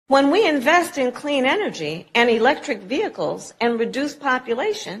When we invest in clean energy and electric vehicles and reduce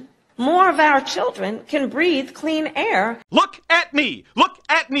population, more of our children can breathe clean air. Look at me! Look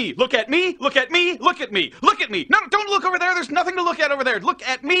at me! Look at me! Look at me! Look at me! Look at me! No, don't look over there! There's nothing to look at over there! Look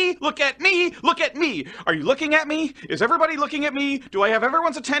at me! Look at me! Look at me! Are you looking at me? Is everybody looking at me? Do I have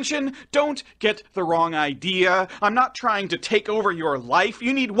everyone's attention? Don't get the wrong idea. I'm not trying to take over your life.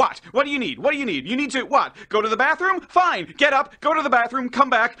 You need what? What do you need? What do you need? You need to what? Go to the bathroom? Fine! Get up, go to the bathroom,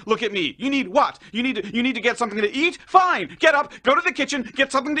 come back, look at me. You need what? You need to get something to eat? Fine! Get up, go to the kitchen,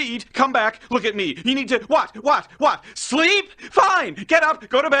 get something to eat, come back, look at me. You need to what? Sleep? Fine! Get up,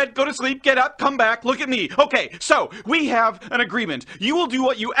 go to bed, go to sleep, get up, come back, look at me. Okay, so we have an agreement. You will do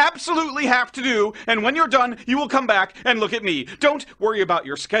what you absolutely have to do, and when you're done, you will come back and look at me. Don't worry about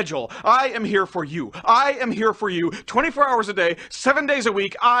your schedule. I am here for you. I am here for you 24 hours a day, 7 days a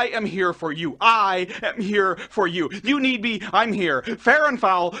week. I am here for you. I am here for you. You need me, I'm here. Fair and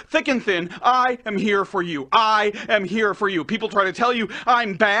foul, thick and thin, I am here for you. I am here for you. People try to tell you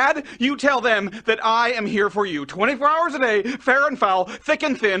I'm bad. You tell them that I am here for you. 24 hours a day, fair and foul, thick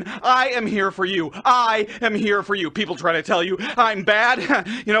and thin, I am here for you. I am here for you. People try to tell you I'm bad.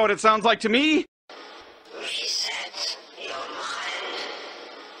 You know what it sounds like to me? Reset your mind.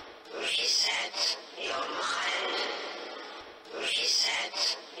 Reset your mind.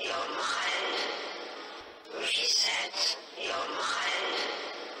 Reset your mind. Reset your mind.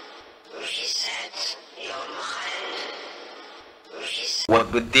 Reset your mind. Reset.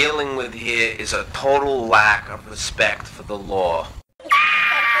 What we're dealing with here is a total lack of respect for the law.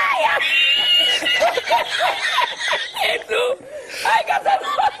 ¡Ay, que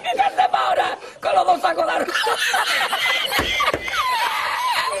se maura! Con los dos sacos largos.